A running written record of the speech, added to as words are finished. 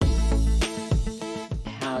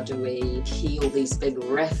how do we heal these big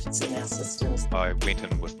rifts in our systems? I went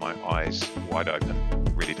in with my eyes wide open,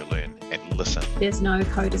 ready to learn and listen. There's no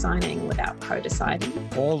co-designing without co-deciding.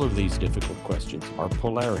 All of these difficult questions are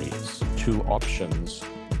polarities, two options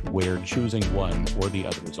where choosing one or the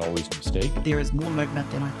other is always a mistake. There is more movement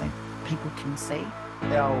than I think people can see.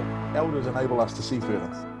 Our elders enable us to see further.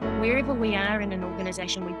 Wherever we are in an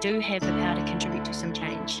organisation, we do have the power to contribute to some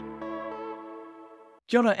change.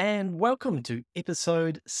 Kia ora and welcome to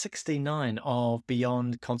episode 69 of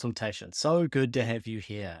Beyond Consultation. So good to have you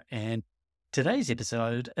here. And today's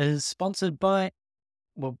episode is sponsored by,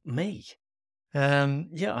 me.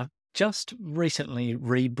 I've just recently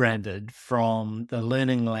rebranded from the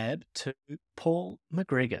Learning Lab to Paul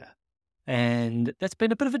McGregor. And that's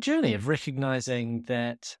been a bit of a journey of recognizing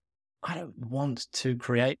that I don't want to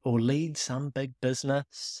create or lead some big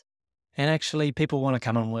business. And actually people want to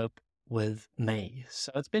come and work with me.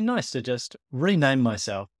 So it's been nice to just rename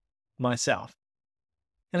myself.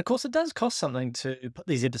 And of course it does cost something to put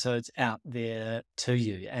these episodes out there to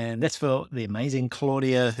you. And that's for the amazing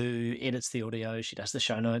Claudia who edits the audio. She does the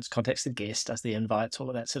show notes, contacts the guest, does the invites, all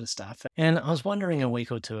of that sort of stuff. And I was wondering a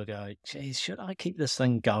week or two ago, geez, should I keep this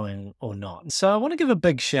thing going or not? So I want to give a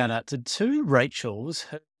big shout out to two Rachels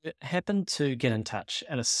who happened to get in touch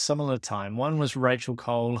at a similar time. One was Rachel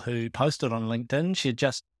Cole, who posted on LinkedIn. She had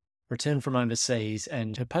just returned from overseas,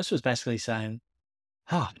 and her post was basically saying,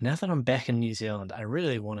 now that I'm back in New Zealand, I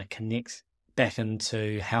really want to connect back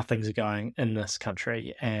into how things are going in this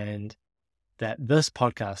country, and that this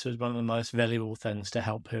podcast was one of the most valuable things to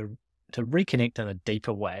help her to reconnect in a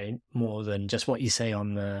deeper way, more than just what you see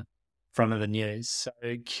on the front of the news. So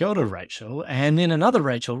kia ora, Rachel. And then another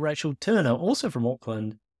Rachel Turner, also from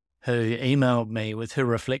Auckland, who emailed me with her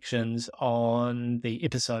reflections on the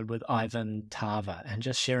episode with Ivan Tava and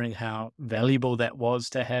just sharing how valuable that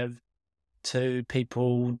was to have to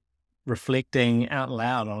people reflecting out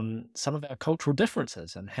loud on some of our cultural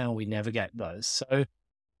differences and how we navigate those. So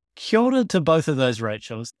kia ora to both of those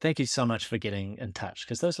Rachels. Thank you so much for getting in touch,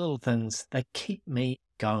 because those little things, they keep me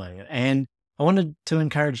going. And I wanted to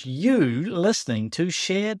encourage you listening to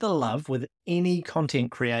share the love with any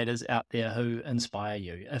content creators out there who inspire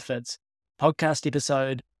you. If it's a podcast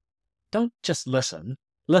episode, don't just listen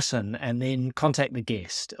and then contact the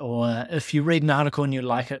guest. Or if you read an article and you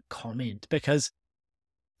like it, comment. Because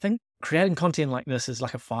I think creating content like this is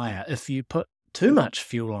like a fire. If you put too much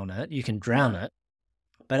fuel on it, you can drown it.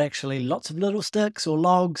 But actually lots of little sticks or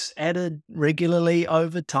logs added regularly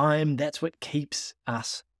over time, that's what keeps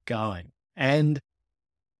us going. And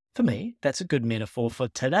for me, that's a good metaphor for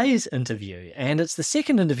today's interview. And it's the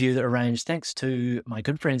second interview that arranged thanks to my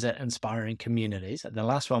good friends at Inspiring Communities. The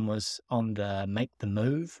last one was on the Make the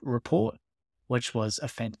Move report, which was a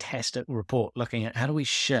fantastic report looking at how do we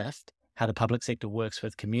shift how the public sector works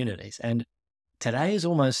with communities. And today is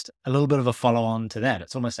almost a little bit of a follow-on to that.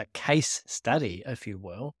 It's almost a case study, if you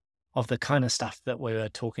will, of the kind of stuff that we were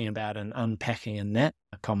talking about and unpacking in that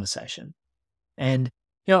conversation. And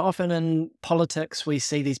often in politics, we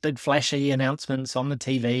see these big flashy announcements on the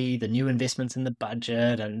TV, the new investments in the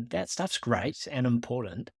budget, and that stuff's great and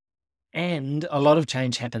important. And a lot of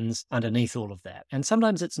change happens underneath all of that. And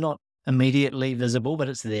sometimes it's not immediately visible, but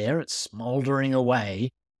it's there. It's smouldering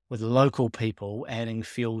away with local people adding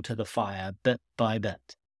fuel to the fire bit by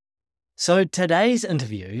bit. So today's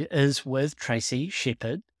interview is with Tracey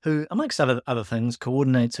Shepherd, who, amongst other things,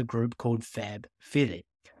 coordinates a group called Fab Feather.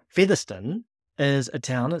 Featherston is a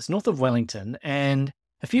town, it's north of Wellington, and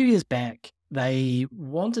a few years back they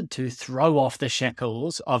wanted to throw off the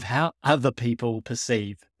shackles of how other people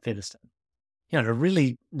perceive Featherston. To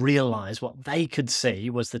really realise what they could see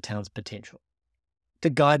was the town's potential. To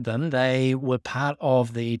guide them, they were part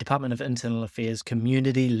of the Department of Internal Affairs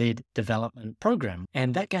Community-Led Development Program,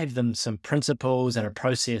 and that gave them some principles and a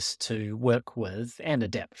process to work with and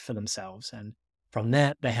adapt for themselves. And from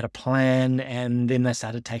that, they had a plan, and then they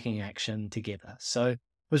started taking action together. So it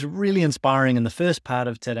was really inspiring. In the first part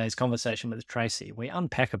of today's conversation with Tracey, we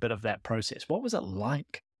unpack a bit of that process. What was it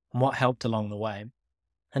like and what helped along the way?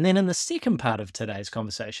 And then in the second part of today's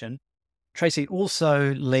conversation, Tracey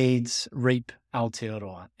also leads REAP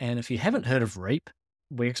Aotearoa. And if you haven't heard of REAP,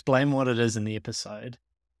 we explain what it is in the episode.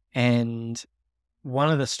 And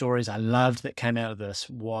one of the stories I loved that came out of this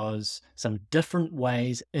was some different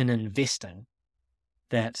ways in investing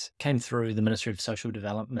that came through the Ministry of Social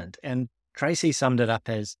Development. And Tracey summed it up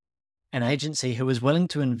as an agency who was willing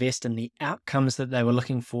to invest in the outcomes that they were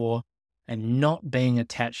looking for and not being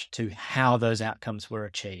attached to how those outcomes were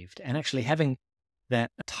achieved, and actually having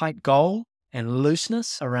that tight goal and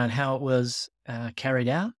looseness around how it was carried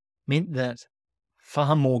out meant that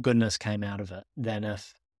far more goodness came out of it than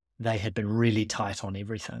if they had been really tight on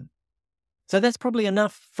everything. So that's probably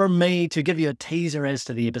enough from me to give you a teaser as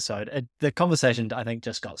to the episode. The conversation, I think,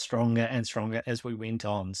 just got stronger and stronger as we went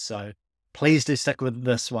on. So please do stick with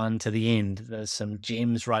this one to the end. There's some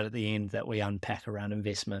gems right at the end that we unpack around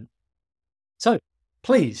investment. So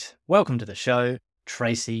please welcome to the show,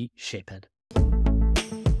 Tracey Shepherd.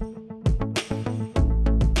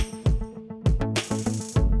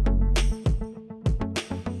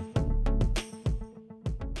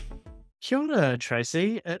 Kia ora,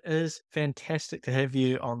 Tracey. It is fantastic to have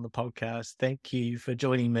you on the podcast. Thank you for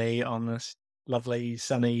joining me on this lovely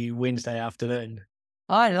sunny Wednesday afternoon.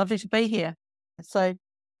 Hi, lovely to be here. So,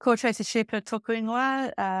 ko Tracey Shepherd tōku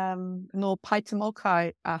ingoa, no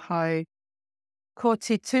Paitamokai ahau, ko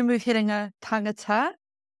te tumuhiringa tangata,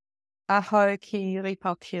 ahau ki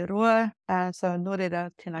ripau ki roa, so nō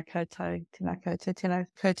reira tēnā koutou, tēnā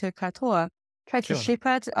koutou katoa. Tracey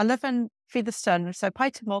Shepherd, I live in Featherston, so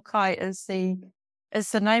Paitamokai is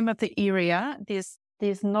the name of the area.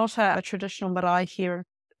 There's not a traditional marae here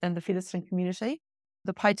in the Featherston community.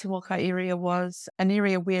 The Paitamokai area was an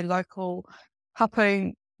area where local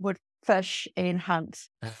hapu would fish and hunt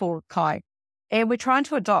for kai. And we're trying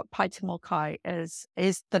to adopt Paitamokai as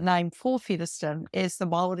the name for Featherston, as the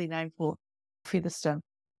Māori name for Featherston.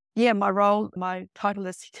 Yeah, my title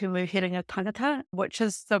is Te Tumuhiringa Tangata, which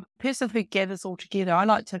is the person who gathers all together. I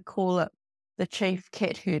like to call it the chief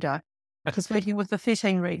cat herder, because working with the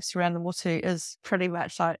 13 reefs around the motu is pretty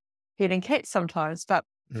much like herding cats sometimes, but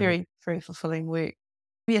very, very fulfilling work.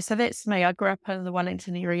 Yeah, so that's me. I grew up in the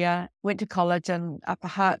Wellington area, went to college in Upper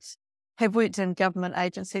Hutt, have worked in government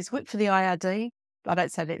agencies, worked for the IRD, I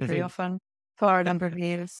don't say that very often, for a number of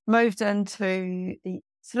years. Moved into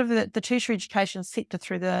the tertiary education sector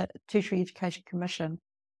through the Tertiary Education Commission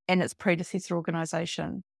and its predecessor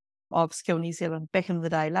organisation of Skill New Zealand back in the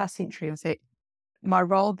day, last century in fact. My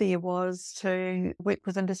role there was to work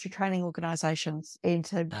with industry training organisations and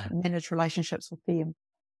to manage relationships with them.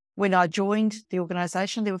 When I joined the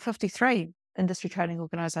organisation, there were 53 industry training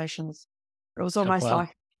organisations. It was almost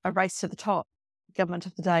like a race to the top. The government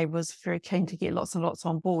of the day was very keen to get lots and lots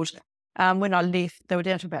on board. When I left, they were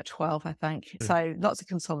down to about 12, I think. So lots of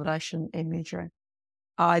consolidation and measuring.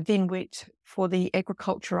 I then worked for the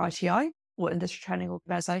Agriculture ITO, or Industry Training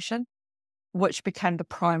Organisation, which became the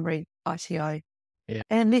primary ITO. Yeah.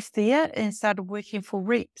 And left there and started working for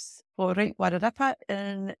REAPS, for REAP Wairarapa,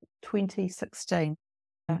 in 2016.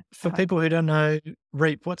 For people who don't know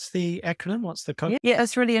REAP, what's the acronym? What's the code? Yeah,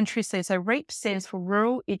 it's really interesting. So REAP stands for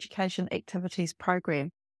Rural Education Activities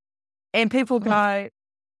Program. And people go,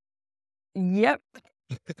 yep,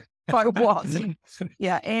 by what?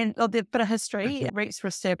 Yeah, and a bit of history. REAPs were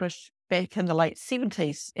established back in the late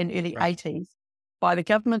 70s and early 80s by the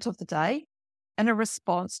government of the day in a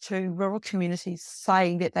response to rural communities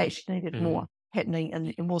saying that they actually needed more happening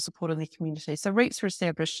and more support in their community. So REAPs were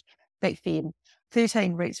established back then.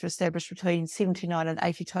 13 REAPs were established between 79 and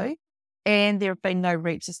 82, and there have been no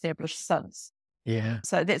REAPs established since. Yeah.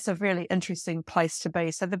 So that's a really interesting place to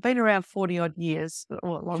be. So they've been around 40 odd years,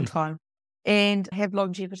 or a long time, and have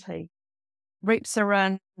longevity. REAPs are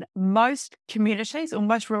in most communities, or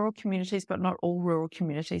most rural communities, but not all rural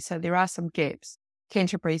communities. So there are some gaps.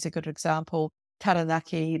 Canterbury is a good example.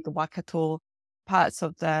 Taranaki, the Waikato, parts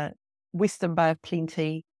of the Western Bay of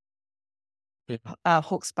Plenty,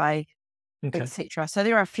 Hawke's Bay, etc. So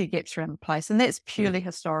there are a few gaps around the place, and that's purely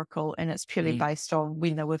historical, and it's purely based on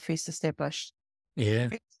when they were first established. Yeah.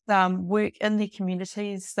 Work in their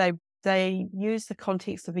communities. They use the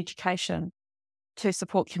context of education to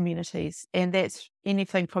support communities, and that's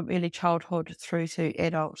anything from early childhood through to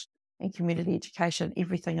adult and community education,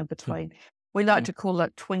 everything in between. We like to call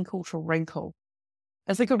it twinkle to wrinkle.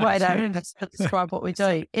 It's a good way to describe what we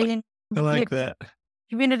do. And I like that.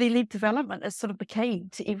 Community-led development is sort of the key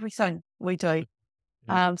to everything we do.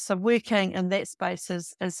 So working in that space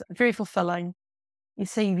is very fulfilling. You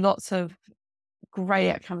see lots of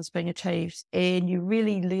great outcomes being achieved, and you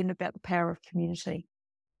really learn about the power of community.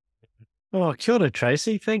 Oh, kia ora,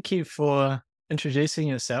 Tracey. Thank you for introducing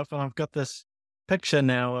yourself. I've got this picture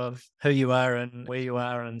now of who you are and where you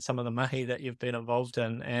are and some of the mahi that you've been involved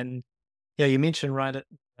in. And yeah, you mentioned right at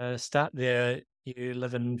the start there, you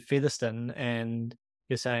live in Featherston, and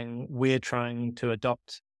you're saying we're trying to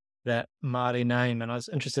adopt that Māori name. And I was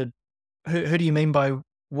interested, who do you mean by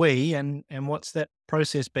we, and what's that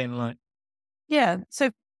process been like? Yeah,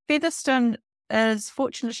 so Featherston is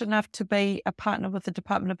fortunate enough to be a partner with the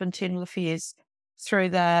Department of Internal Affairs through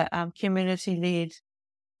the community-led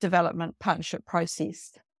development partnership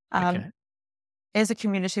process. As a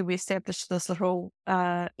community, we established this little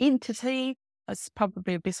entity. It's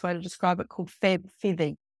probably the best way to describe it, called Fab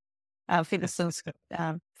Feathy. Featherston's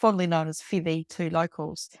fondly known as Feathy to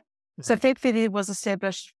locals. So Feathy was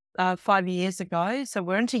established 5 years ago. So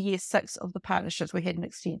we're into year 6 of the partnerships. We had an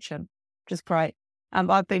extension, which is great.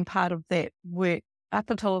 I've been part of that work up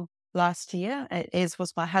until last year, as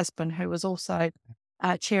was my husband, who was also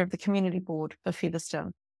chair of the community board for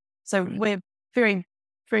Featherston. So we're very,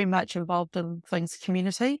 very much involved in things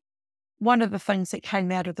community. One of the things that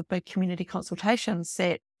came out of the big community consultations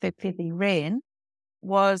that Feathy ran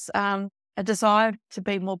was a desire to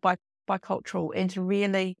be more bicultural and to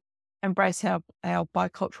really embrace our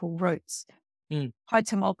bicultural roots.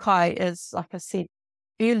 Haitamakai is, like I said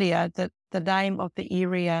earlier, the name of the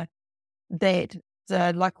area that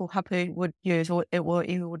the local hapu would use, or it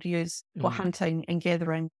would use for hunting and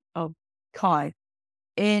gathering of kai.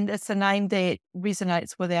 And it's a name that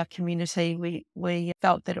resonates with our community. We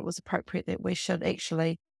felt that it was appropriate that we should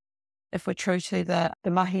actually, if we're true to the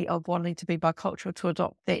mahi of wanting to be bicultural, to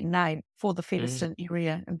adopt that name for the Featherston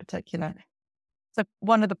area in particular. So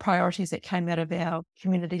one of the priorities that came out of our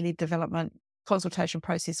community-led development consultation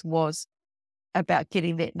process was about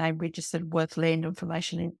getting that name registered with Land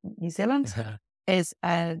Information in New Zealand as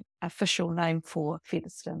an official name for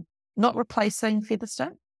Featherston. Not replacing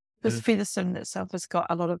Featherston, because Featherston itself has got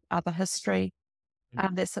a lot of other history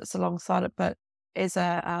that sits alongside it, but as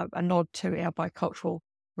a nod to our bicultural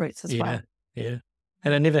roots as well. Yeah.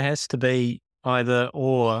 And it never has to be either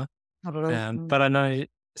or. Not at all. But I know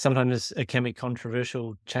sometimes it can be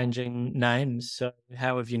controversial changing names. So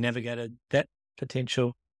how have you navigated that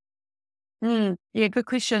potential? Yeah, good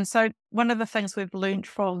question. So one of the things we've learned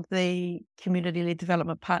from the community-led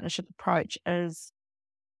development partnership approach is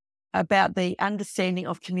about the understanding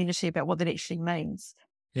of community, about what that actually means.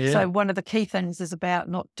 Yeah. So one of the key things is about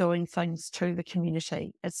not doing things to the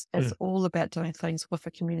community. It's all about doing things with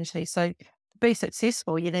the community. So to be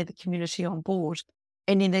successful, you need the community on board,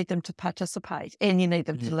 and you need them to participate, and you need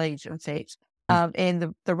them to lead, in fact.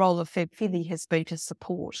 And the role of Feathy has been to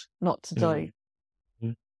support, not to do.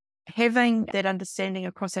 Having that understanding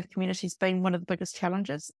across our community has been one of the biggest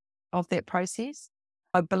challenges of that process.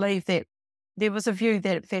 I believe that there was a view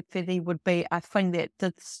that Feathy would be a thing that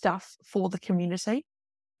did stuff for the community,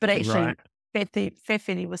 but actually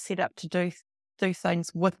Feathy was set up to do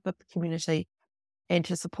things with the community and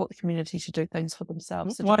to support the community to do things for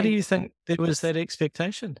themselves. Why do you think there was that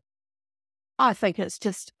expectation? I think it's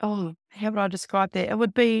just, how would I describe that? It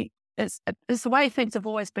would be, it's the way things have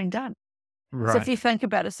always been done. Right. So if you think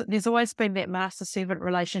about it, there's always been that master-servant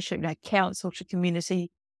relationship, council to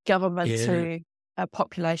community, government to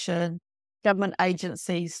population, government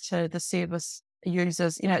agencies to the service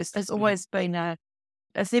users. It's always been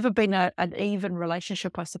it's never been an even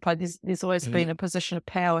relationship, I suppose. There's always been a position of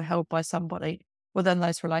power held by somebody within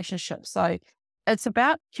those relationships. So it's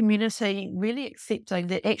about community really accepting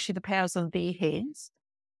that actually the power's in their hands.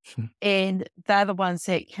 And they're the ones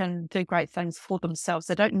that can do great things for themselves.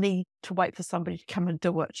 They don't need to wait for somebody to come and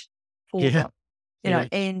do it for them.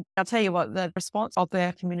 And I'll tell you what, the response of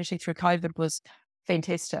our community through COVID was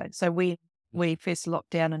fantastic. So we first locked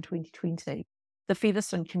down in 2020. The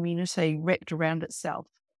Featherston community wrapped around itself,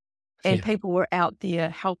 and people were out there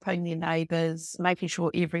helping their neighbours, making sure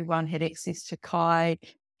everyone had access to kai,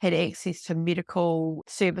 had access to medical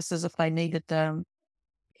services if they needed them,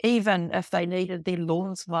 even if they needed their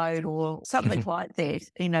lawns mowed or something like that,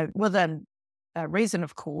 within reason,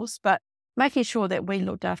 of course, but making sure that we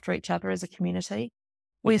looked after each other as a community.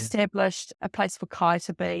 We established a place for kai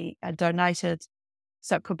to be donated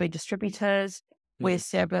so it could be distributed. We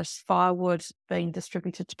established firewood being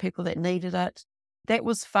distributed to people that needed it. That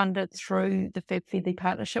was funded through the Feathy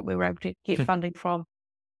partnership. We were able to get funding from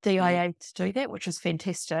DIA to do that, which was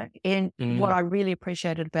fantastic. And what I really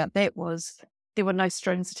appreciated about that was there were no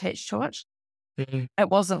strings attached to it. It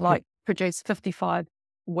wasn't like produce 55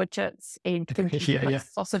 widgets and 20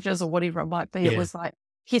 sausages or whatever it might be. It was like,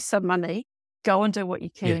 here's some money, go and do what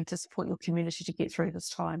you can to support your community to get through this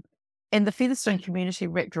time. And the Featherston community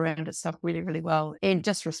wrapped around itself really, really well and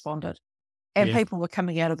just responded. And people were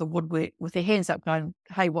coming out of the woodwork with their hands up going,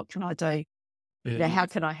 hey, what can I do? How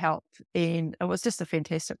can I help? And it was just a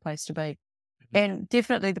fantastic place to be. And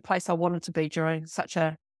definitely the place I wanted to be during such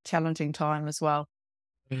a challenging time as well.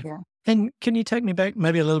 And can you take me back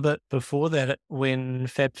maybe a little bit before that, when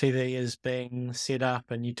Feathy is being set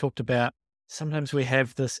up, and you talked about sometimes we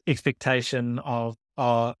have this expectation of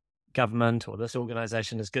our government or this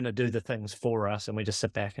organisation is going to do the things for us, and we just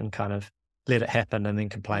sit back and kind of let it happen and then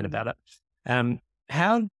complain about it.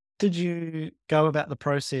 How did you go about the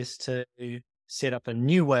process to set up a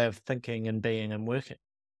new way of thinking and being and working?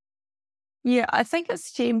 Yeah, I think it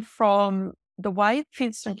stemmed from the way the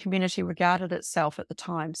Featherston community regarded itself at the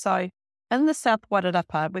time. So in the South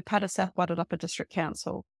Wairarapa, we're part of South Wairarapa District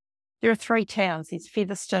Council. There are 3 towns. There's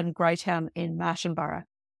Featherston, Greytown and Martinborough.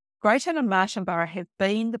 Greytown and Martinborough have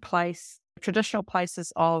been the traditional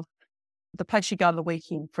places of the place you go on the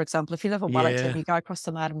weekend. For example, if you live in Wellington, you go across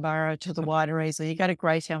to Martinborough to the wineries, or you go to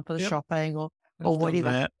Greytown for the shopping or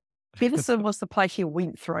whatever. Featherston was the place you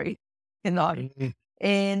went through, you know.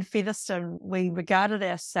 And Featherston, we regarded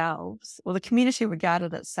ourselves, or the community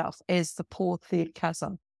regarded itself as the poor third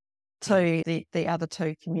cousin to the other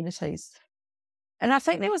 2 communities. And I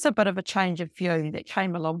think there was a bit of a change of view that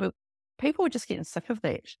came along, but people were just getting sick of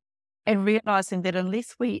that and realising that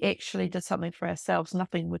unless we actually did something for ourselves,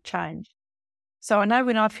 nothing would change. So I know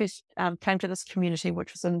when I first came to this community,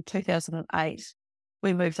 which was in 2008,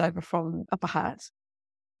 we moved over from Upper Hutt.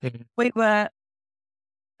 We were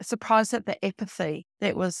surprised at the apathy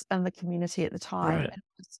that was in the community at the time. Right.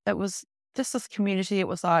 It was just this community. It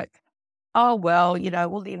was like, oh, well, you know,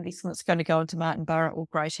 all the investment's going to go into Martinborough or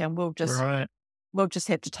Greytown. We'll just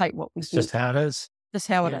have to take what we It's get. just how it is. Just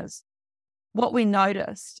how it is. What we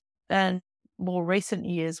noticed in more recent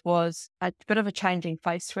years was a bit of a changing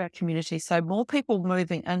face to our community. So more people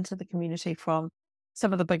moving into the community from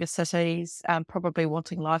some of the bigger cities, probably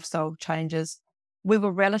wanting lifestyle changes. We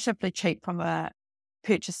were relatively cheap from a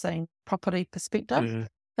purchasing property perspective,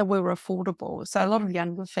 so we were affordable. So a lot of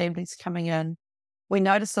younger families coming in. We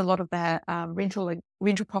noticed a lot of the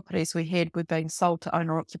rental properties we had were being sold to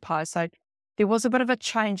owner-occupiers. So there was a bit of a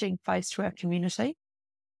changing face to our community.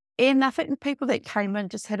 And I think the people that came in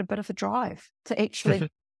just had a bit of a drive to actually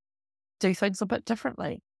do things a bit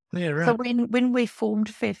differently. Yeah, right. So when we formed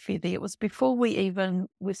Fair Feather, it was before we even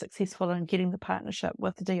were successful in getting the partnership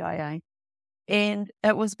with the DIA. And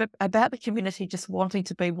it was about the community just wanting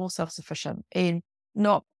to be more self-sufficient and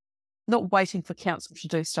not waiting for council to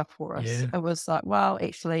do stuff for us. Yeah. It was like, well,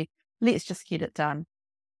 actually, let's just get it done.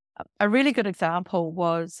 A really good example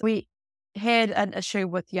was we had an issue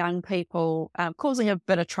with young people causing a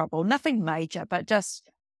bit of trouble, nothing major, but just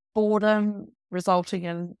boredom resulting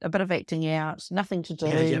in a bit of acting out, nothing to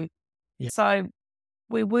do. Yeah. So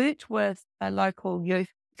we worked with a local youth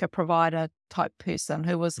provider type person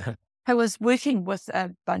who was working with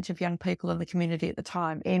a bunch of young people in the community at the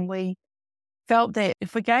time. And we felt that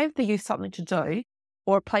if we gave the youth something to do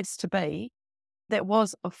or a place to be that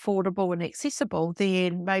was affordable and accessible,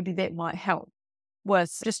 then maybe that might help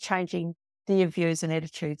with just changing their views and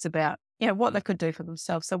attitudes about, you know, what they could do for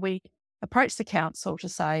themselves. So we approached the council to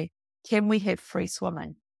say, can we have free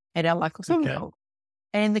swimming at our local swimming pool?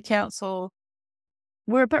 And the council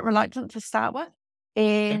were a bit reluctant to start with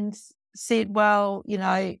and said, well, you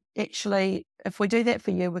know, actually, if we do that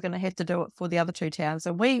for you, we're going to have to do it for the other 2 towns.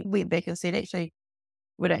 And we went back and said, actually,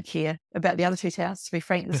 we don't care about the other 2 towns. To be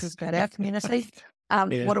frank, this is about our community.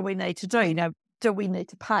 What do we need to do? You know, do we need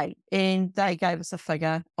to pay? And they gave us a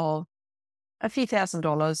figure of a few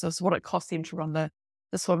 $1,000 is what it cost them to run the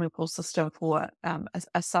swimming pool system for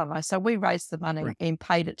a summer. So we raised the money and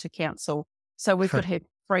paid it to council so we could have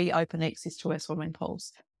free open access to our swimming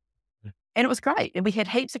pools. And it was great. And we had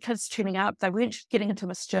heaps of kids tuning up. They weren't getting into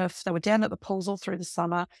mischief. They were down at the pools all through the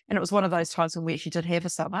summer. And it was one of those times when we actually did have a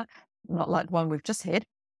summer, not like the one we've just had.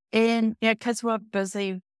 And, you know, kids were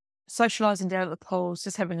busy socialising down at the pools,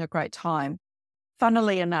 just having a great time.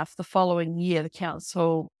 Funnily enough, the following year, the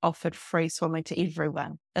council offered free swimming to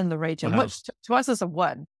everyone in the region, which to us is a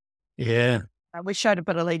win. Yeah. We showed a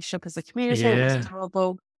bit of leadership as a community. It was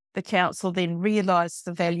terrible. The council then realised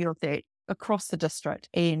the value of that across the district,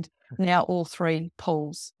 and now all 3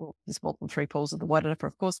 pools, well, there's more than 3 pools in the Wairarapa,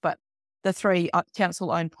 of course, but the 3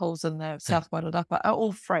 council-owned pools in the South Wairarapa are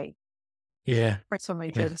all free. Yeah. Free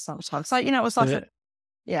swimming through the summertime. So, you know, it was like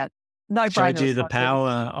no brainer. Showed you the power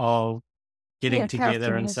of getting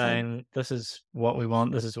together and community. saying, this is what we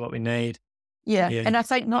want, this is what we need. Yeah. And I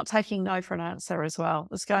think not taking no for an answer as well.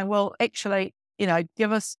 It's going, well, actually, you know,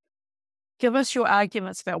 give us your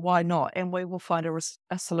arguments about why not, and we will find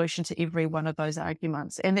a solution to every one of those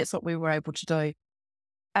arguments. And that's what we were able to do.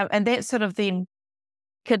 And that sort of then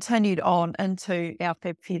continued on into our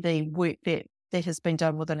the work that has been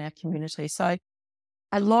done within our community. So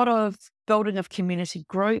a lot of building of community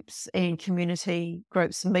groups and community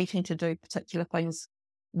groups meeting to do particular things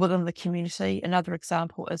within the community. Another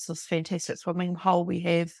example is this fantastic swimming hole we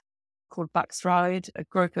have called Bucks Road. A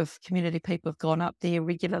group of community people have gone up there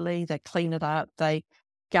regularly. They clean it up, they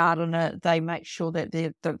garden it, they make sure that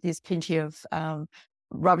there's plenty of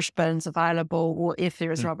rubbish bins available, or if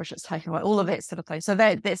there is rubbish, it's taken away, all of that sort of thing. So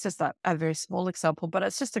that's just a very small example, but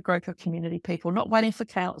it's just a group of community people, not waiting for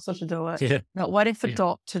council to do it, not waiting for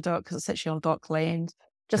DOC to do it because it's actually on DOC land,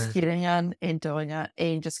 just getting in and doing it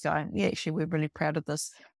and just going, yeah, actually, we're really proud of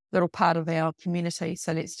this little part of our community.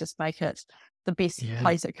 So let's just make it the best Yeah.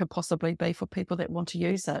 place it could possibly be for people that want to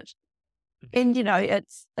use it. And,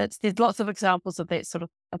 it's there's lots of examples of that sort of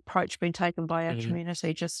approach being taken by our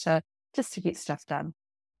community just to get stuff done.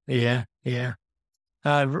 Yeah.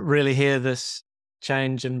 I really hear this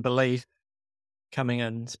change in belief coming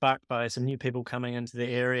in, sparked by some new people coming into the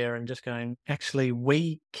area and just going, actually,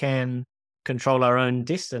 we can control our own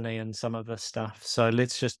destiny in some of this stuff. So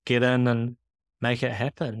let's just get in and make it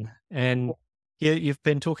happen. And you've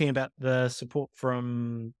been talking about the support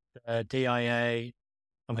from the DIA.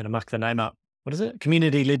 I'm going to muck the name up. What is it?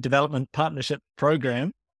 Community-Led Development Partnership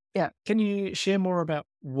Program. Yeah. Can you share more about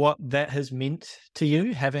what that has meant to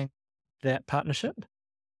you, having that partnership?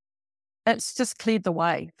 It's just cleared the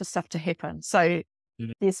way for stuff to happen. So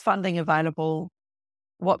there's funding available.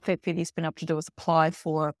 What FFPD's been able to do is apply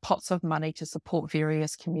for pots of money to support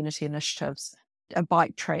various community initiatives. A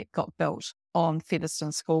bike track got built on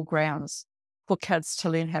Featherston School grounds for kids to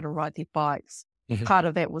learn how to ride their bikes. Part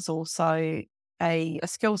of that was also a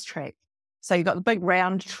skills track. So you've got the big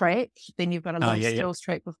round track, then you've got a little skills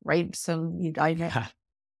track with ramps and you know that.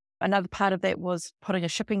 Another part of that was putting a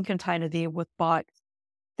shipping container there with bikes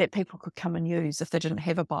that people could come and use if they didn't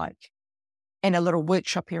have a bike, and a little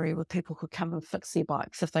workshop area where people could come and fix their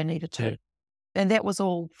bikes if they needed to. And that was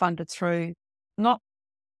all funded through, not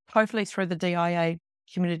totally through the DIA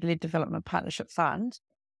Community-Led Development Partnership Fund,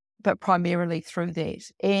 but primarily through that.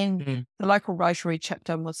 And the local Rotary chipped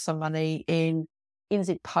in with some money, and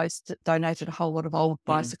NZ Post donated a whole lot of old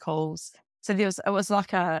bicycles. So it was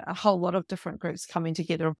like a whole lot of different groups coming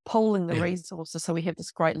together and pooling the resources. So we have this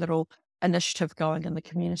great little initiative going in the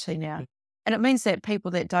community now. And it means that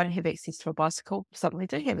people that don't have access to a bicycle suddenly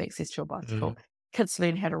do have access to a bicycle. Kids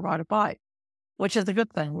learn how to ride a bike, which is a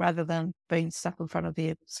good thing, rather than being stuck in front of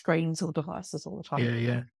their screens or devices all the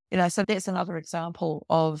time. So that's another example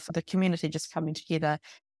of the community just coming together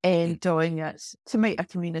and doing it to meet a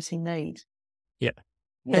community need.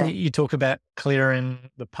 And you talk about clearing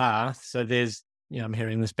the path. So there's, I'm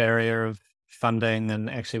hearing this barrier of funding,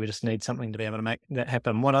 and actually we just need something to be able to make that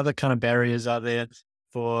happen. What other kind of barriers are there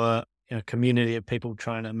for a community of people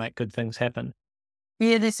trying to make good things happen?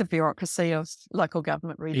 Yeah, there's a bureaucracy of local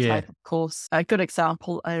government red tape, of course. A good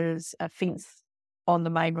example is a fence on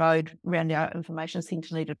the main road around our information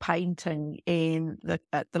centre needed painting, and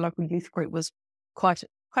the local youth group was quite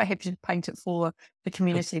happy to paint it for the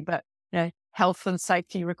community, but health and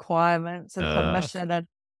safety requirements and permission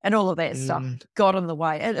and all of that stuff got in the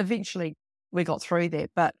way. And eventually we got through that,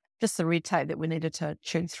 but just the red tape that we needed to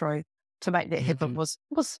chew through to make that happen was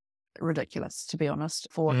ridiculous, to be honest,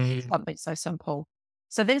 for something so simple.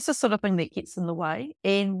 So that's the sort of thing that gets in the way.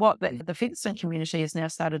 And what the Featherston community has now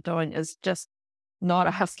started doing is just not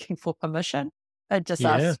asking for permission. It just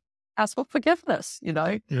ask for forgiveness,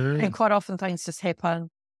 and quite often things just happen.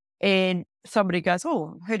 And somebody goes,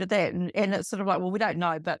 oh, who did that? And it's sort of like, well, we don't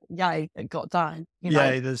know, but yay, it got done.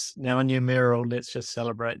 There's now a new mural. Let's just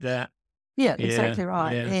celebrate that. Yeah, exactly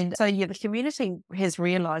right. Yeah. And so, the community has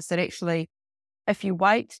realised that actually, if you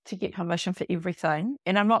wait to get permission for everything,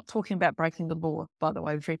 and I'm not talking about breaking the law, by the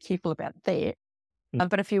way, I'm very careful about that,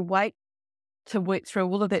 but if you wait to work through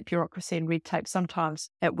all of that bureaucracy and red tape,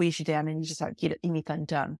 sometimes it wears you down and you just don't get anything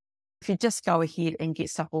done. If you just go ahead and get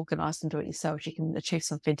stuff organised and do it yourself, you can achieve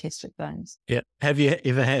some fantastic things. Yeah. Have you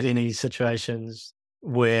ever had any situations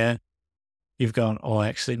where you've gone, oh,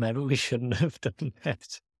 actually, maybe we shouldn't have done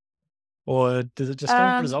that? Or does it just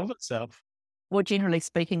resolve itself? Well, generally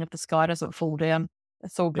speaking, if the sky doesn't fall down,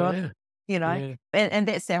 it's all good, And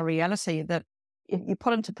that's our reality, that if you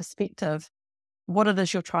put into perspective what it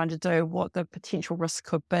is you're trying to do, what the potential risk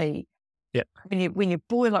could be. Yeah. When you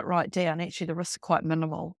boil it right down, actually the risks are quite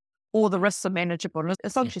minimal, or the risks are manageable.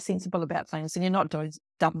 As long as you're sensible about things and you're not doing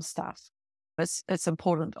dumb stuff. It's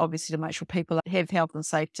important, obviously, to make sure people have health and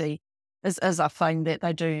safety is a thing that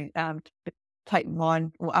they do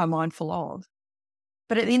are mindful of.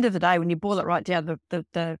 But at the end of the day, when you boil it right down,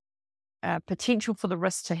 the potential for the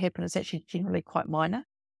risk to happen is actually generally quite minor.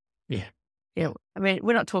 Yeah. Yeah. I mean,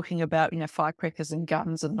 we're not talking about, firecrackers and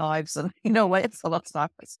guns and knives and, it's a lot of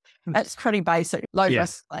stuff. It's pretty basic, low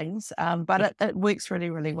risk things, but it works really,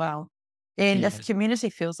 really well. And if the community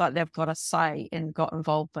feels like they've got a say and got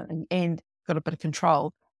involvement and got a bit of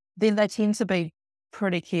control, then they tend to be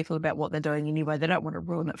pretty careful about what they're doing anyway. They don't want to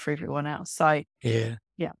ruin it for everyone else. So,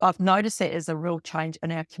 I've noticed that as a real change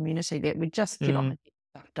in our community, that we just get on and get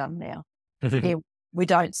stuff done now. We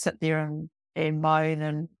don't sit there and moan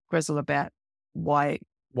and grizzle about why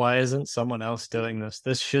isn't someone else doing this?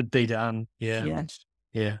 This should be done. Yeah.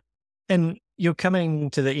 And you're coming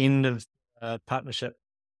to the end of partnership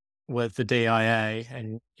with the DIA,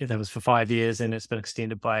 and that was for 5 years, and it's been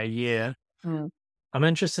extended by a year. I'm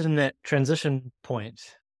interested in that transition point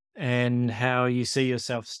and how you see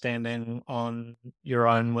yourself standing on your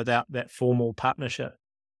own without that formal partnership.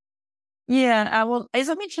 Yeah, well, as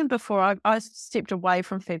I mentioned before, I stepped away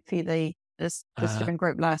from FabFeather, this different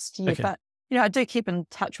group last year, okay. but I do keep in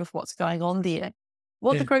touch with what's going on there.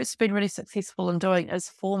 What the Yeah. group's been really successful in doing is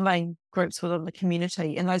forming groups within the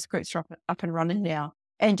community, and those groups are up and running now,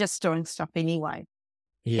 and just doing stuff anyway.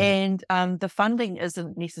 Yeah. And the funding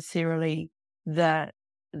isn't necessarily the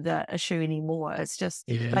issue anymore. It's just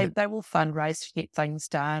Yeah. they will fundraise to get things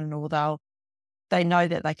done, or they know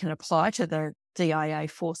that they can apply to the DIA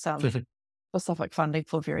for some specific funding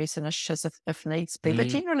for various initiatives if needs be. But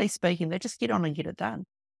generally speaking, they just get on and get it done.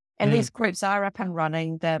 And these groups are up and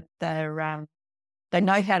running. They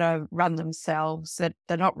know how to run themselves.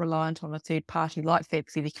 They're not reliant on a third party like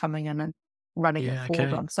FabFeather coming in and running it for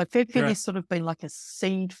them. So FabFeather's sort of been like a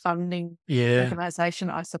seed funding organisation,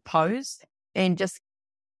 I suppose, and just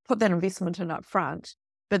put that investment in up front.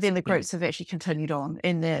 But then the groups have actually continued on,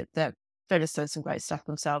 and they're just doing some great stuff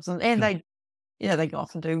themselves, and they they go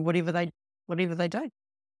off and do whatever they do.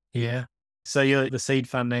 Yeah. So you're the seed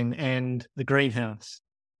funding and the greenhouse.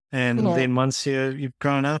 And then once you've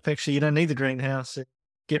grown up, actually, you don't need the greenhouse.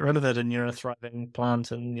 Get rid of it and you're a thriving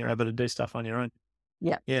plant and you're able to do stuff on your own.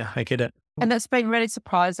 Yeah. Yeah, I get it. And it's been really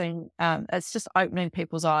surprising. It's just opening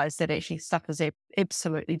people's eyes that actually stuff is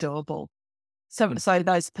absolutely doable. So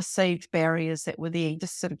those perceived barriers that were there,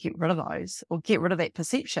 just sort of get rid of those, or get rid of that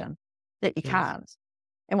perception that you can't.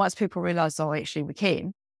 And once people realise, oh, actually we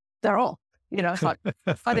can, they're off. It's like,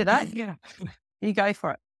 I did that. Yeah. You go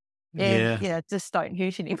for it. And just don't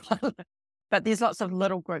hurt anyone. But there's lots of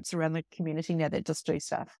little groups around the community now that just do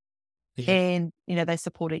stuff. Yeah. And, they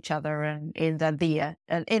support each other and they're there.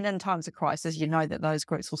 And in times of crisis, that those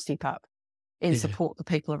groups will step up and support the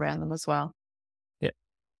people around them as well. Yeah.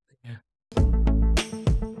 Yeah.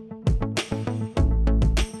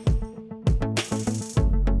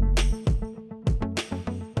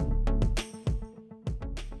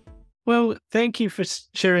 Well, thank you for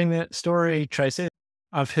sharing that story, Tracey.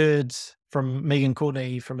 I've heard from Megan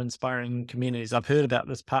Courtney from Inspiring Communities. I've heard about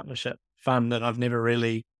this partnership fund that I've never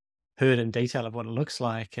really heard in detail of what it looks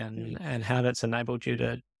like and how that's enabled you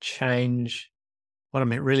to change. What I'm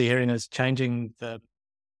really hearing is changing the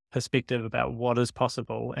perspective about what is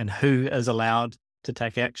possible and who is allowed to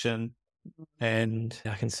take action. And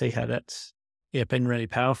I can see how that's been really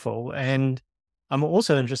powerful. And I'm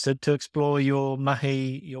also interested to explore your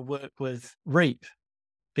mahi, your work with REAP,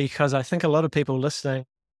 because I think a lot of people listening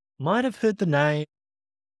might have heard the name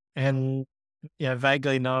and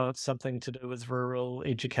vaguely know it's something to do with rural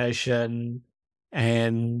education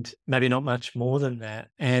and maybe not much more than that.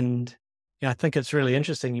 And I think it's really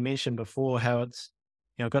interesting. You mentioned before how it's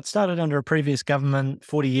got started under a previous government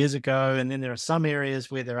 40 years ago, and then there are some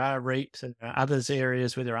areas where there are REAPs and there are others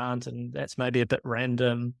areas where there aren't, and that's maybe a bit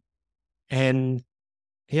random. And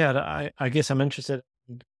I guess I'm interested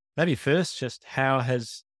in maybe first just how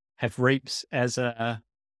have REAPs as an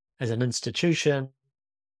institution,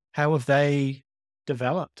 how have they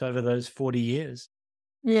developed over those 40 years?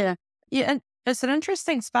 Yeah. Yeah. And it's an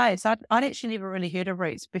interesting space. I'd actually never really heard of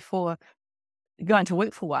REAPs before going to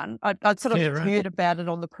work for one. I'd sort of heard about it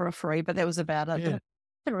on the periphery, but that was about it. Yeah.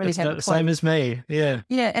 Didn't really have the same as me. Yeah.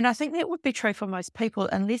 Yeah. And I think that would be true for most people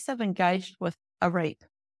unless they've engaged with a REAP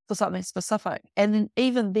for something specific. And then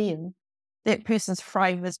even then, that person's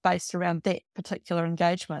frame is based around that particular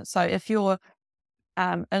engagement. So if you're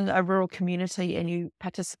in a rural community and you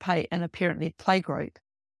participate in a parent-led playgroup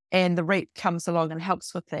and the REAP comes along and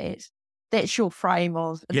helps with that, that's your frame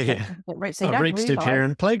of REAPs. So REAPs do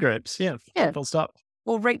parent playgroups. Yeah. Full stop.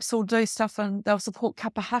 Or REAPs will do stuff and they'll support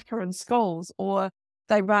kapahaka in schools, or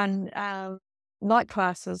they run night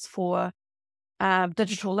classes for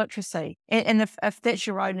digital literacy. And if that's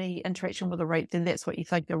your only interaction with a REAP, then that's what you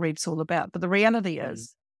think a REAP's all about. But the reality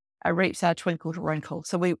is, REAPs are twinkle to wrinkle.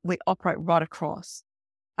 So we operate right across.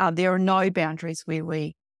 There are no boundaries where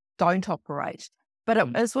we don't operate. But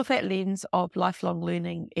it is with that lens of lifelong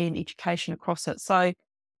learning and education across it. So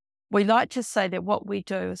we like to say that what we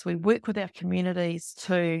do is we work with our communities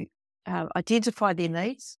to identify their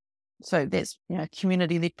needs. So that's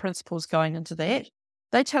community-led principles going into that.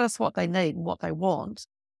 They tell us what they need and what they want.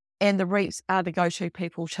 And the REAPs are the go-to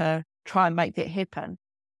people to try and make that happen.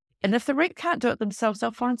 And if the REAP can't do it themselves,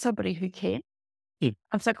 they'll find somebody who can. Yeah.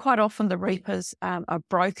 And so quite often the REAP is a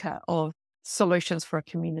broker of solutions for a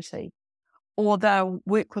community. Or they'll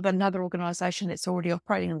work with another organisation that's already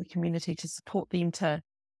operating in the community to support them to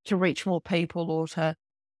reach more people or to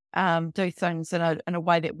do things in a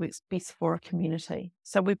way that works best for a community.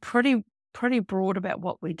 So we're pretty broad about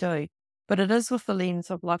what we do, but it is with the lens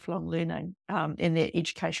of lifelong learning in the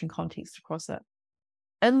education context across it.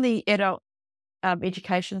 In the adult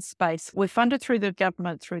education space, we're funded through the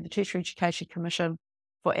government, through the Tertiary Education Commission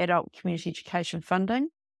for adult community education funding,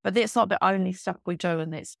 but that's not the only stuff we do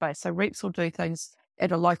in that space. So REAPS will do things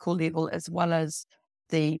at a local level as well as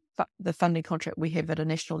the funding contract we have at a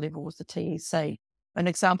national level with the TEC. An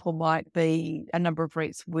example might be a number of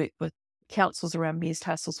REAPS work with councils around Mayors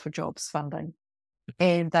Tassels for Jobs funding,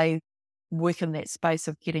 and they work in that space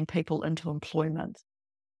of getting people into employment.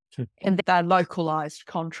 And they're localised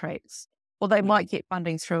contracts, or they might get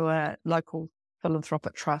funding through a local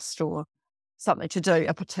philanthropic trust or something to do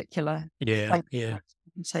a particular thing.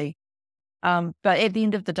 But at the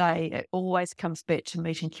end of the day, it always comes back to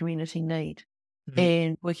meeting community need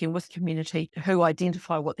and working with community who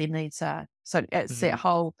identify what their needs are. So it's that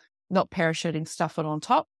whole not parachuting stuff in on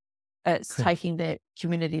top. It's taking that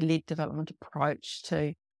community-led development approach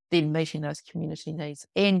to then meeting those community needs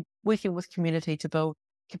and working with community to build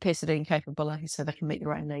capacity and capability so they can meet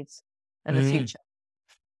their own needs in the future.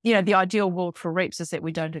 You know, the ideal world for REAPS is that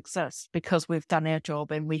we don't exist because we've done our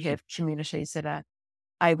job and we have communities that are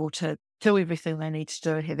able to do everything they need to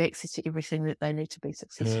do, have access to everything that they need to be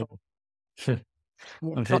successful.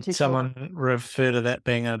 I've heard someone refer to that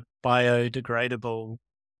being a biodegradable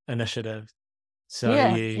initiative. So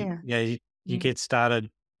you get started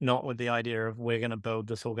not with the idea of we're going to build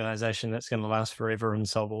this organization that's going to last forever and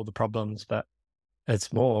solve all the problems, but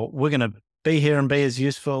it's more, we're going to be here and be as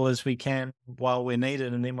useful as we can while we're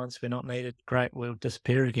needed. And then once we're not needed, great, we'll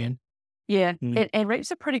disappear again. Yeah. And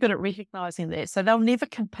REAPS are pretty good at recognising that. So they'll never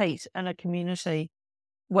compete in a community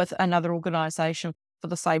with another organisation for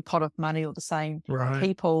the same pot of money or the same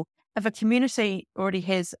people. If a community already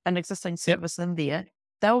has an existing service in there,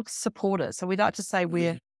 they'll support it. So we like to say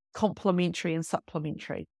we're complementary and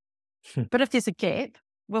supplementary. But if there's a gap,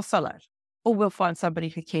 we'll fill it. Or we'll find somebody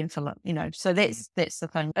who can fill it, you know. So that's the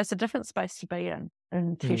thing. It's a different space to be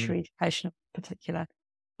in tertiary education in particular.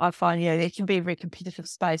 I find, it can be a very competitive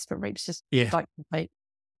space, but REAPS just don't compete.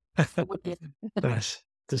 Nice.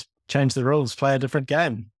 Just change the rules, play a different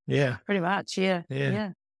game. Yeah. Pretty much, yeah.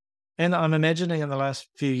 And I'm imagining in the last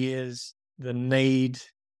few years, the need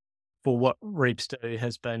for what REAPS do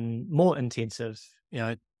has been more intensive,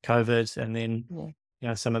 COVID and then,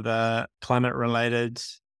 some of the climate-related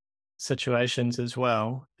situations as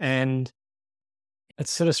well. And it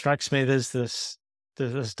sort of strikes me there's this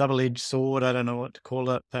double-edged sword, I don't know what to call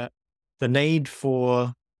it, that the need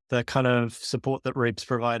for the kind of support that REAPS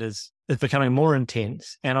provide is becoming more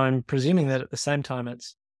intense. And I'm presuming that at the same time,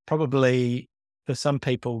 it's probably for some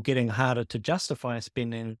people getting harder to justify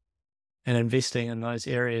spending and investing in those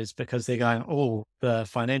areas because they're going, the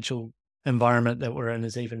financial environment that we're in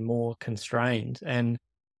is even more constrained. And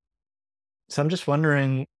so I'm just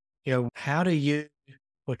wondering, how do you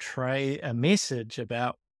portray a message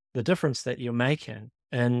about the difference that you're making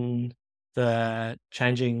in the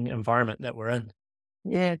changing environment that we're in?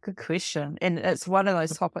 Yeah, good question. And it's one of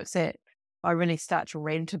those topics that I really start to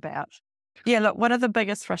rant about. Yeah, look, one of the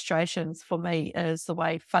biggest frustrations for me is the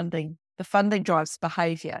way the funding drives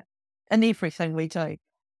behaviour in everything we do.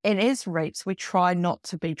 And as REAPS, we try not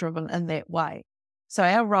to be driven in that way. So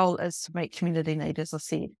our role is to meet community need, as I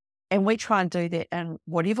said. And we try and do that in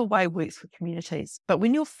whatever way works for communities. But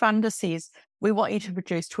when your funder says, we want you to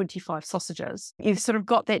produce 25 sausages, you've sort of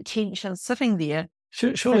got that tension sitting there.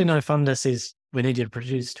 Surely no funder says, we need you to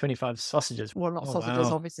produce 25 sausages. Well, not sausages,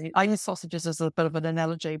 obviously. I use sausages as a bit of an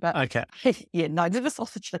analogy, but okay. They're the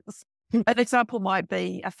sausages. An example might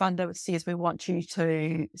be a funder that says, we want you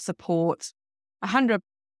to support 100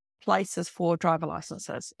 places for driver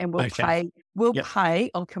licenses, and we'll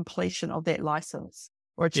pay on completion of that license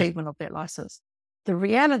or achievement of that license. The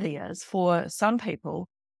reality is, for some people,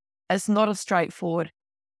 it's not a straightforward,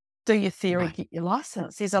 do your theory, get your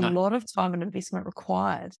license. There's a lot of time and investment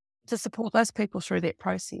required to support those people through that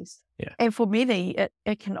process. Yeah. And for many,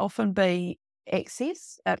 it can often be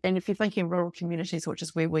access. And if you're thinking rural communities, which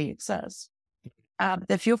is where we exist,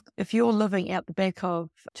 if you're living out the back of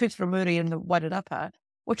Tuturamuri in the Wairarapa,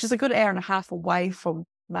 which is a good hour and a half away from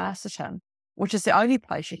Masterton, which is the only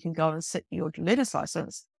place you can go and sit your learner's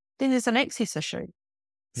license, then there's an access issue.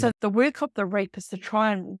 So the work of the REAP is to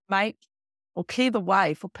try and make or clear the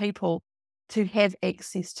way for people to have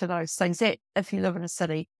access to those things that, if you live in a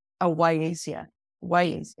city, are way easier.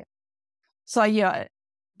 So,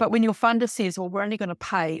 but when your funder says, well, we're only going to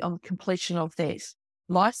pay on completion of that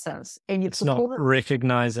license, and it's not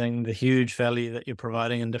recognizing the huge value that you're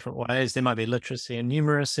providing in different ways. There might be literacy and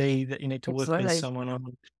numeracy that you need to work with someone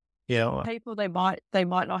on. Yeah. People, they might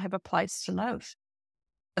not have a place to live.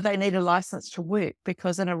 They need a license to work,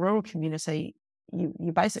 because in a rural community,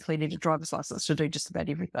 you basically need a driver's license to do just about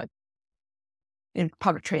everything. In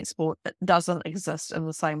public transport, it doesn't exist in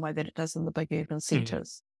the same way that it does in the big urban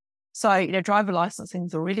centres. So, driver licensing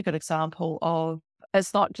is a really good example of,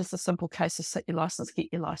 it's not just a simple case of sit your license, get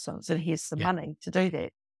your license, and here's the money to do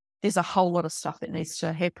that. There's a whole lot of stuff that needs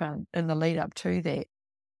to happen in the lead up to that.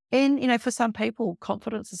 And, for some people,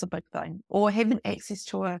 confidence is a big thing, or having access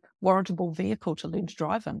to a warrantable vehicle to learn to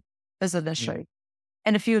drive in is an issue.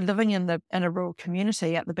 And if you're living in a rural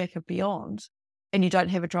community out the back of Beyond and you don't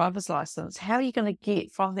have a driver's license, how are you going to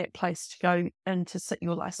get from that place to go in to sit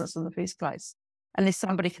your license in the first place? Unless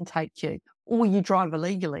somebody can take you, or you drive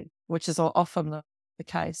illegally, which is often the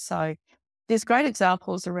case. So there's great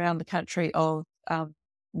examples around the country of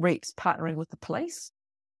reps partnering with the police.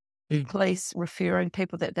 Police referring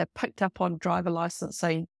people that they've picked up on driver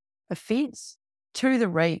licensing offence to the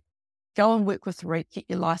rep, go and work with the rep, get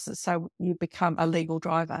your license so you become a legal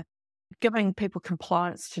driver, giving people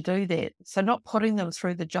compliance to do that. So not putting them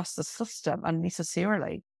through the justice system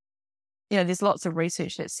unnecessarily. There's lots of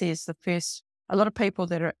research that says a lot of people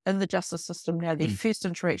that are in the justice system now, their first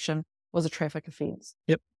interaction was a traffic offence.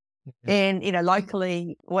 Yep. And,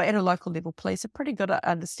 locally, or at a local level, police are pretty good at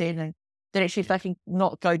understanding that actually if they can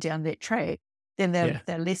not go down that track, then they're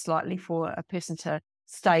less likely for a person to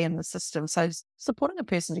stay in the system. So supporting a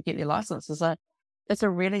person to get their license is a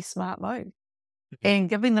really smart move. And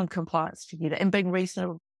giving them compliance to get it, and being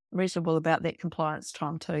reasonable about that compliance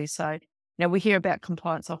time too. So, we hear about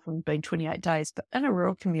compliance often being 28 days, but in a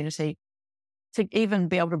rural community, to even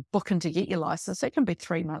be able to book and to get your license, it can be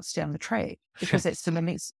 3 months down the track, because that's the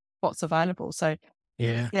next what's available. So,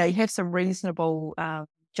 you have some reasonable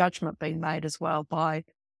judgment being made as well by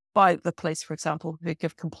the police, for example, who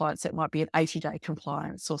give compliance that might be an 80-day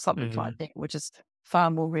compliance or something like that, which is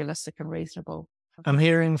far more realistic and reasonable. I'm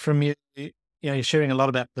hearing from you, you're sharing a lot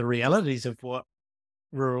about the realities of what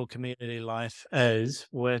rural community life is,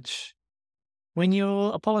 which when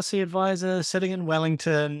you're a policy advisor sitting in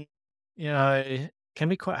Wellington, can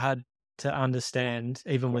be quite hard to understand,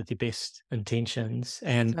 even with your best intentions.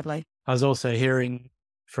 And Totally. I was also hearing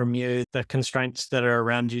from you the constraints that are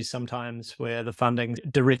around you sometimes, where the funding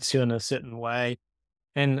directs you in a certain way.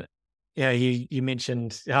 And you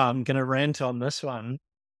mentioned, I'm going to rant on this one.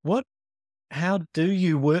 How do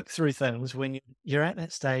you work through things when you're at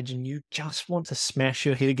that stage and you just want to smash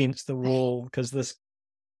your head against the wall because this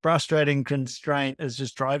frustrating constraint is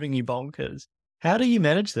just driving you bonkers? How do you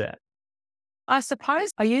manage that? I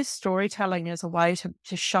suppose I use storytelling as a way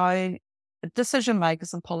to show decision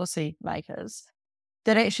makers and policy makers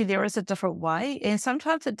that actually there is a different way. And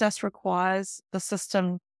sometimes it just requires the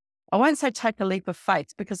system, I won't say take a leap of faith,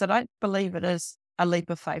 because I don't believe it is a leap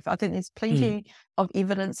of faith. I think there's plenty of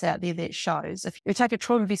evidence out there that shows if you take a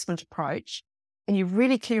true investment approach and you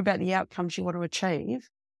really care about the outcomes you want to achieve,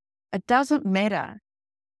 it doesn't matter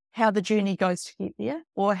how the journey goes to get there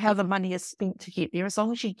or how the money is spent to get there, as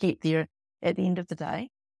long as you get there at the end of the day.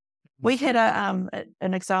 We had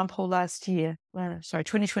an example last year,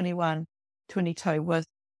 2021, 22, with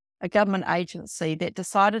a government agency that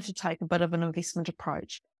decided to take a bit of an investment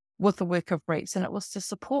approach with the work of reps, and it was to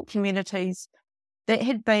support communities that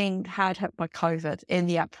had been hard hit by COVID and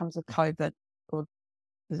the outcomes of COVID, or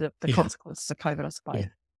the consequences of COVID, I suppose. Yeah.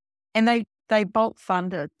 And they bulk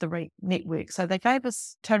funded the REP network. So they gave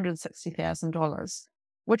us $260,000,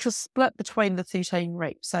 which was split between the 13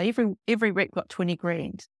 reps. So every rep got 20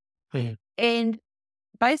 grand. Yeah. And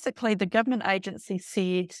basically the government agency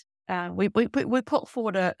said, we put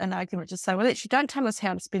forward an argument to say, well, actually don't tell us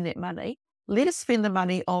how to spend that money. Let us spend the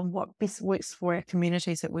money on what best works for our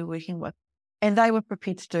communities that we're working with. And they were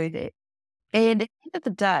prepared to do that. And at the end of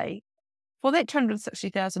the day, for that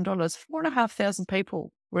 $260,000, 4,500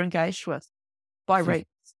 people were engaged with by reps.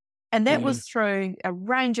 And that was through a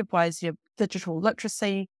range of ways, digital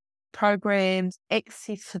literacy programs,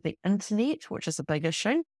 access to the internet, which is a big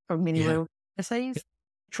issue for many rural communities,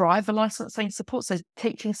 driver licensing support, so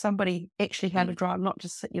teaching somebody actually how to drive, not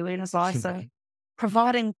just sit your learner's license,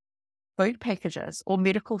 providing food packages or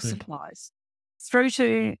medical supplies, through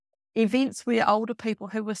to events where older people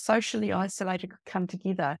who were socially isolated could come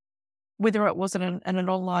together, whether it was in an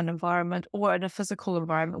online environment or in a physical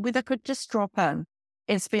environment, where they could just drop in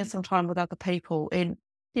and spend some time with other people. And,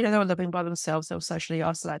 they were living by themselves, they were socially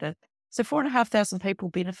isolated. So 4,500 people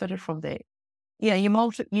benefited from that.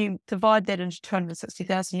 You divide that into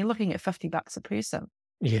 260,000, you're looking at $50 a person.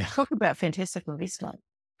 Yeah. Talk about fantastic investment.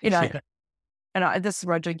 And this is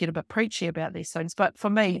where I do get a bit preachy about these things. But for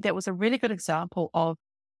me, that was a really good example of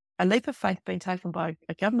a leap of faith being taken by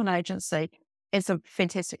a government agency and some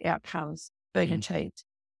fantastic outcomes being achieved.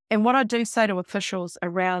 And what I do say to officials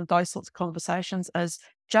around those sorts of conversations is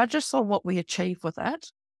judge us on what we achieve with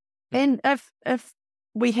it. And if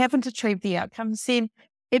we haven't achieved the outcomes, then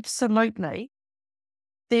absolutely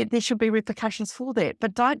there should be repercussions for that.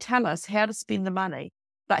 But don't tell us how to spend the money,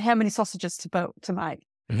 like how many sausages to make.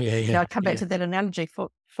 I come back to that analogy.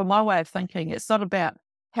 For my way of thinking, it's not about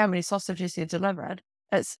how many sausages you delivered,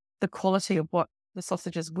 it's the quality of what the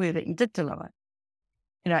sausages were that you did deliver.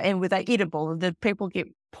 And were they edible? Did people get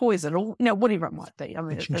poison or whatever it might be? I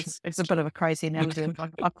mean, it's a bit of a crazy analogy.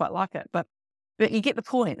 I quite like it, but you get the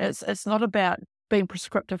point. It's not about being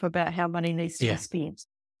prescriptive about how money needs to be spent.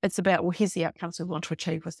 It's about, well, here's the outcomes we want to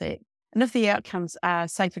achieve with that. And if the outcomes are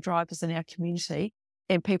safer drivers in our community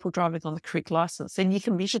and people driving on the correct license, then you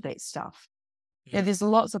can measure that stuff. There's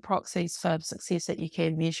lots of proxies for success that you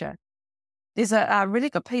can measure. There's a really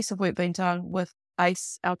good piece of work being done with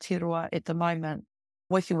ACE Aotearoa at the moment,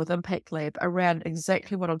 working with Impact Lab around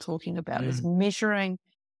exactly what I'm talking about, is measuring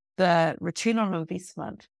the return on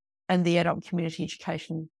investment in the adult community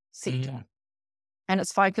education sector. And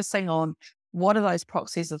it's focusing on what are those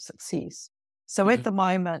proxies of success. So at the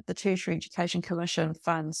moment, the Tertiary Education Commission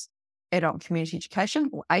funds adult community education,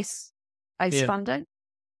 or ACE funding.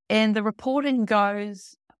 And the reporting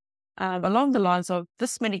goes along the lines of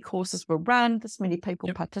this many courses were run, this many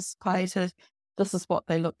people participated, this is what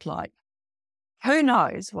they looked like. Who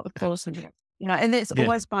knows what the quality is? And that's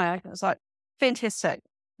always my argument. It's like, fantastic.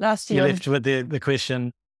 Last year. You're left with the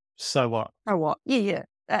question, so what? So what? Yeah.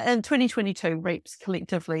 In 2022, REAPS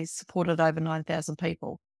collectively supported over 9,000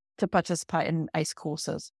 people to participate in ACE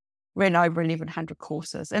courses, ran over 1,100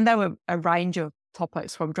 courses. And they were a range of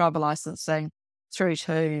topics from driver licensing through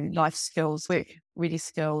to life skills, work-ready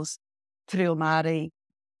skills, te reo Māori,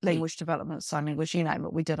 language development, sign language, you name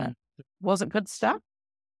it, we did it. Was it good stuff?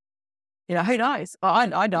 Who knows?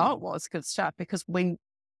 I know it was good stuff because we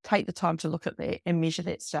take the time to look at that and measure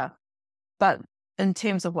that stuff. But in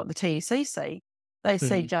terms of what the TEC see, they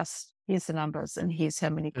see just, here's the numbers and here's how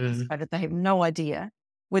many participated. They have no idea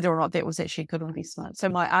whether or not that was actually a good investment. So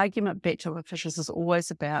my argument back to officials is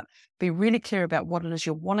always about, be really clear about what it is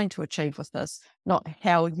you're wanting to achieve with this, not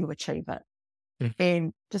how you achieve it.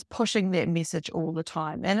 And just pushing that message all the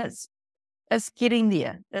time. And it's getting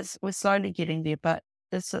there. We're slowly getting there, but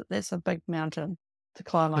that's a big mountain to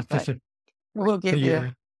climb, I think. We'll get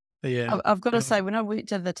there. I've got to say, when I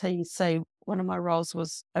worked at the TEC, one of my roles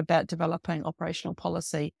was about developing operational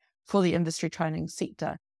policy for the industry training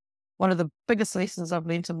sector. One of the biggest lessons I've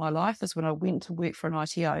learned in my life is when I went to work for an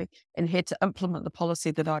ITO and had to implement the policy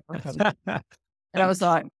that I'd written. And I was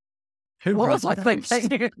like, what was I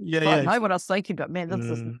thinking? I know what I was thinking, but man,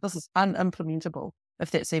 this is unimplementable, if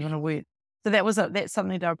that's even a word. So that's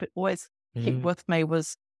something that I always kept with me,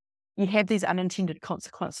 was you have these unintended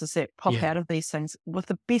consequences that pop out of these things with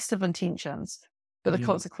the best of intentions, but the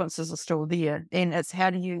consequences are still there. And it's how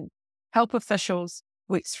do you help officials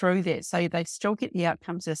work through that so they still get the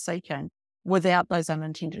outcomes they're seeking without those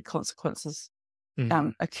unintended consequences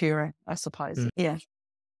occurring, I suppose.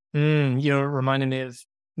 You're reminding me of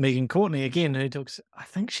Megan Courtney again, who talks, I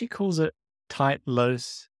think she calls it tight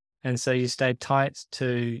loose. And so you stay tight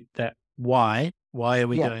to that why are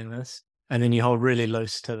we doing this? And then you hold really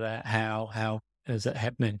loose to that how is it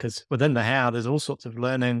happening? Because within the how, there's all sorts of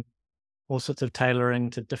learning, all sorts of tailoring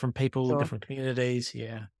to different people, different communities.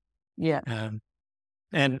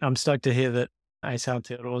 And I'm stoked to hear that ACE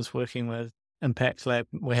Aotearoa is working with Impact Lab.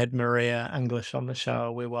 We had Maria English on the show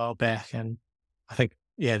a wee while back, and I think,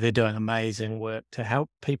 they're doing amazing work to help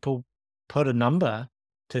people put a number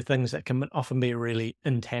to things that can often be really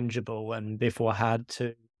intangible and therefore hard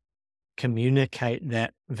to communicate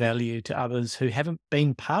that value to others who haven't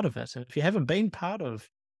been part of it. And if you haven't been part of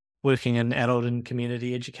working in adult and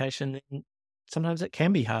community education, then sometimes it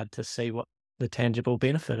can be hard to see what the tangible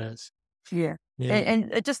benefit is.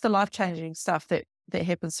 And just the life-changing stuff that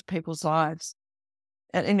happens to people's lives,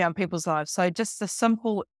 in young people's lives. So just the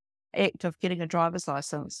simple act of getting a driver's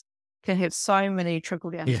license can have so many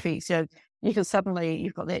trickle-down effects. You can suddenly,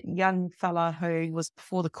 you've got that young fella who was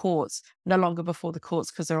before the courts, no longer before the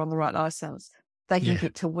courts because they're on the right license. They can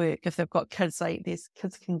get to work. If they've got kids, these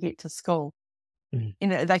kids can get to school.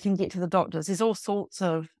 They can get to the doctors. There's all sorts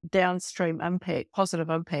of downstream impact, positive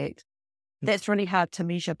impact. That's really hard to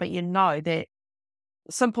measure, but that the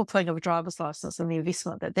simple thing of a driver's license and the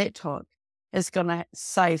investment that took is going to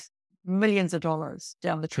save millions of dollars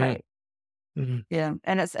down the track. And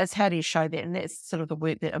it's how do you show that? And that's sort of the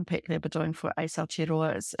work that Impact Lab are doing for ACE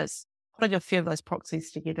Aotearoa. It's putting a few of those proxies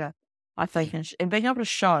together, I think, and being able to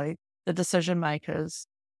show the decision makers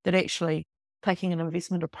that actually taking an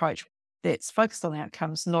investment approach that's focused on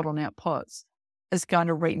outcomes, not on outputs, is going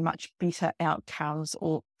to reap much better outcomes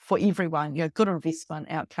or for everyone, good investment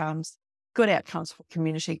outcomes, good outcomes for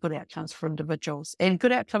community, good outcomes for individuals, and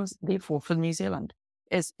good outcomes, therefore, for New Zealand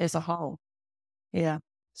as a whole. Yeah.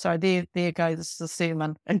 So there goes the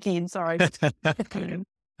sermon again. Sorry.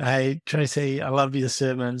 Hey, Tracey, I love your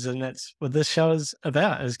sermons, and that's what this show is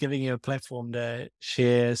about, is giving you a platform to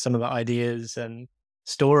share some of the ideas and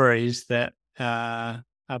stories that are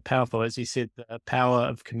powerful. As you said, the power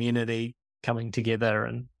of community coming together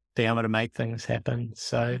and being able to make things happen.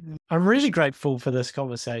 So I'm really grateful for this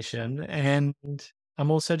conversation, and I'm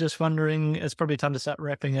also just wondering, it's probably time to start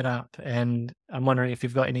wrapping it up, and I'm wondering if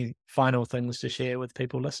you've got any final things to share with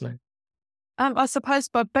people listening. I suppose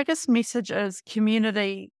my biggest message is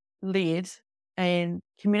community-led, and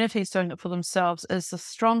communities doing it for themselves is the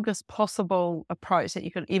strongest possible approach that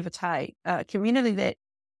you could ever take. A community that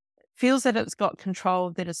feels that it's got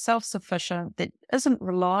control, that is self-sufficient, that isn't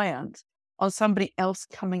reliant on somebody else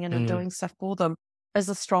coming in and doing stuff for them, is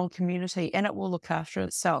a strong community, and it will look after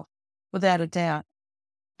itself, without a doubt.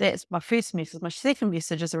 That's my first message. My second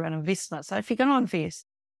message is around investment. So if you're going to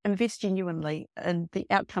invest genuinely in the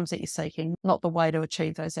outcomes that you're seeking, not the way to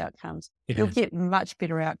achieve those outcomes. Yeah. You'll get much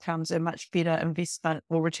better outcomes and much better investment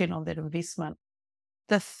or return on that investment.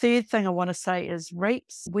 The third thing I want to say is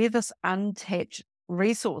REAPs. We're this untapped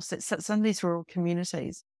resource that sits in these rural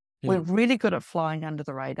communities. We're really good at flying under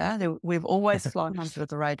the radar. We've always flown under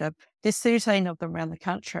the radar. There's 13 of them around the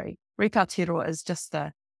country. Reap Aotearoa is just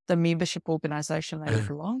the membership organisation they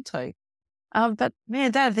belong to. But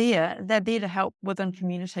man, they're there to help within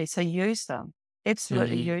community. So use them.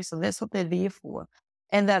 Absolutely use them. That's what they're there for.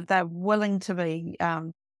 And that they're willing to be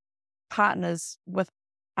partners with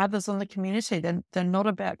others in the community. They're not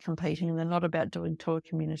about competing. They're not about doing to a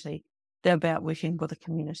community. They're about working with a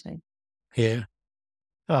community. Yeah.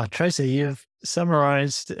 Oh, Tracey, you've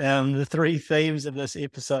summarised the three themes of this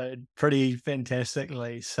episode pretty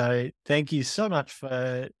fantastically. So thank you so much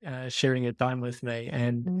for sharing your time with me.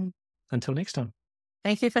 And until next time.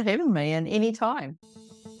 Thank you for having me, and any time.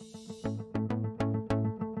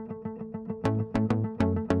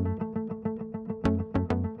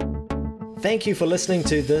 Thank you for listening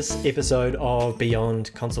to this episode of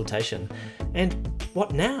Beyond Consultation. And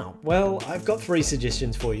what now? Well, I've got 3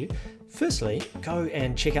 suggestions for you. Firstly, go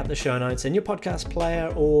and check out the show notes in your podcast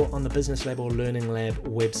player or on the Business Lab or Learning Lab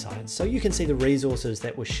website so you can see the resources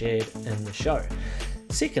that were shared in the show.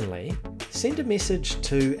 Secondly, send a message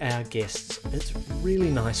to our guests. It's really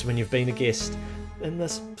nice when you've been a guest in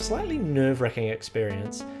this slightly nerve-wracking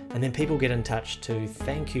experience, and then people get in touch to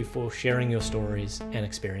thank you for sharing your stories and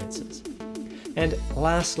experiences. And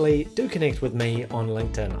lastly, do connect with me on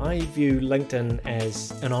LinkedIn. I view LinkedIn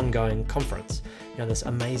as an ongoing conference. This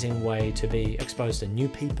amazing way to be exposed to new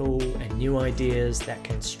people and new ideas that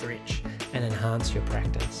can stretch and enhance your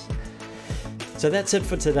practice. So that's it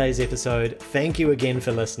for today's episode. Thank you again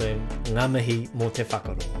for listening. Ngā mihi mō te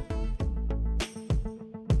whakarongo.